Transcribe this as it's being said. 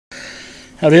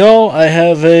Howdy all, I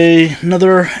have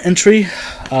another entry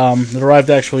that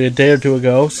arrived actually a day or two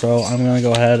ago, so I'm going to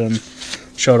go ahead and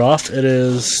show it off. It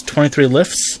is 23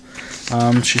 lifts.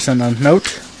 She sent a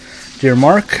note. Dear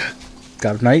Mark,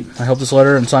 God night. I hope this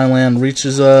letter in sign land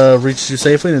reaches you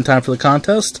safely in time for the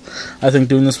contest. I think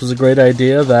doing this was a great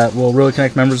idea that will really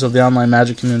connect members of the online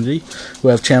Magic community who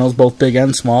have channels both big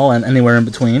and small and anywhere in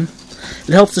between.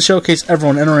 It helps to showcase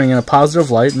everyone entering in a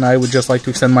positive light, and I would just like to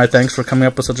extend my thanks for coming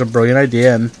up with such a brilliant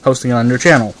idea and hosting it on your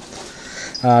channel.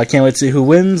 I can't wait to see who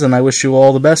wins, and I wish you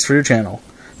all the best for your channel.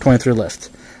 23 Lift.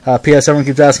 P.S. Everyone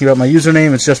keeps asking about my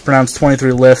username. It's just pronounced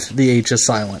 23 Lift. The H is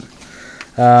silent.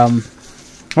 Well,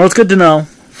 it's good to know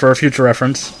for future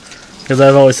reference, because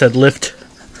I've always said Lift.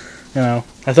 You know,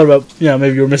 I thought about,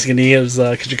 maybe you were missing an E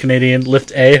because you're Canadian.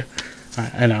 Lift A.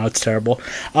 I know, it's terrible.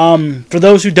 For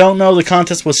those who don't know, the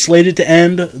contest was slated to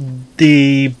end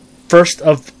the 1st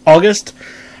of August.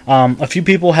 A few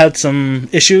people had some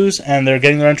issues, and they're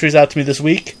getting their entries out to me this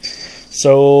week.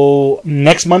 So,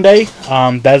 next Monday,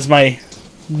 that is my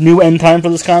new end time for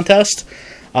this contest.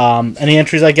 Any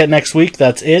entries I get next week,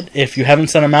 that's it. If you haven't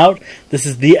sent them out, this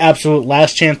is the absolute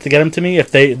last chance to get them to me.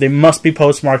 If they must be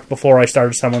postmarked before I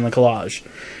start assembling the collage.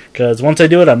 Because once I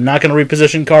do it, I'm not going to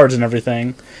reposition cards and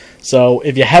everything. So,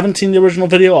 if you haven't seen the original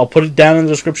video, I'll put it down in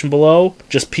the description below.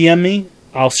 Just PM me.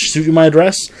 I'll shoot you my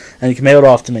address, and you can mail it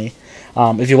off to me.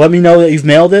 If you let me know that you've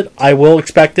mailed it, I will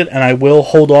expect it, and I will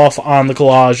hold off on the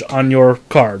collage on your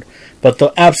card. But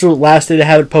the absolute last day to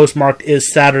have it postmarked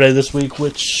is Saturday this week,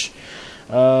 which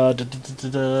is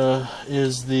the...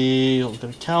 Look at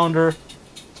the calendar.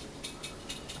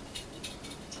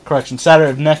 Correction, Saturday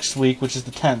of next week, which is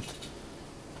the 10th.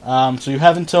 So you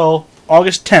have until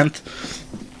August 10th,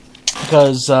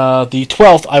 because the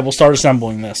 12th I will start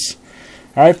assembling this.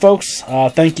 Alright folks,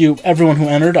 thank you everyone who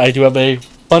entered. I do have a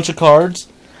bunch of cards.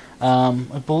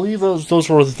 I believe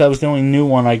that was the only new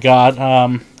one I got.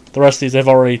 The rest of these I've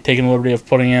already taken the liberty of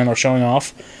putting in or showing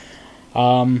off.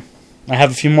 I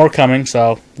have a few more coming,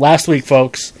 so last week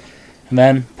folks, and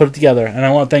then put it together. And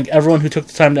I want to thank everyone who took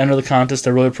the time to enter the contest.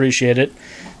 I really appreciate it.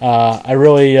 I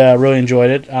really enjoyed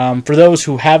it. For those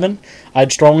who haven't,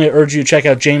 I'd strongly urge you to check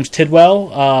out James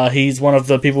Tidwell. He's one of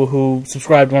the people who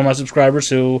subscribed, one of my subscribers,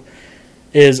 who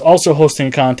is also hosting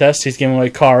a contest. He's giving away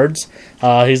cards.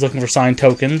 He's looking for signed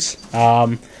tokens.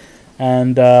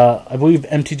 And I believe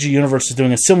TheMTGUniverse is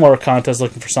doing a similar contest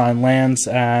looking for signed lands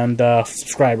and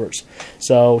subscribers.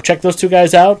 So check those two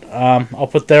guys out. I'll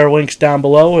put their links down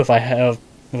below if I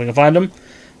can find them.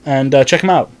 And check them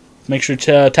out. Make sure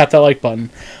to tap that like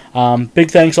button. Big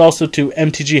thanks also to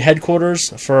MTG Headquarters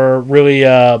for really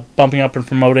bumping up and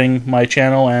promoting my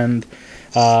channel and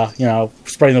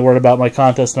spreading the word about my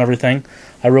contest and everything.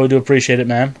 I really do appreciate it,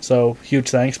 man. So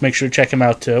huge thanks. Make sure to check him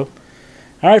out too.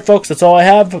 Alright folks, that's all I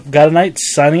have. Got a night,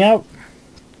 signing out.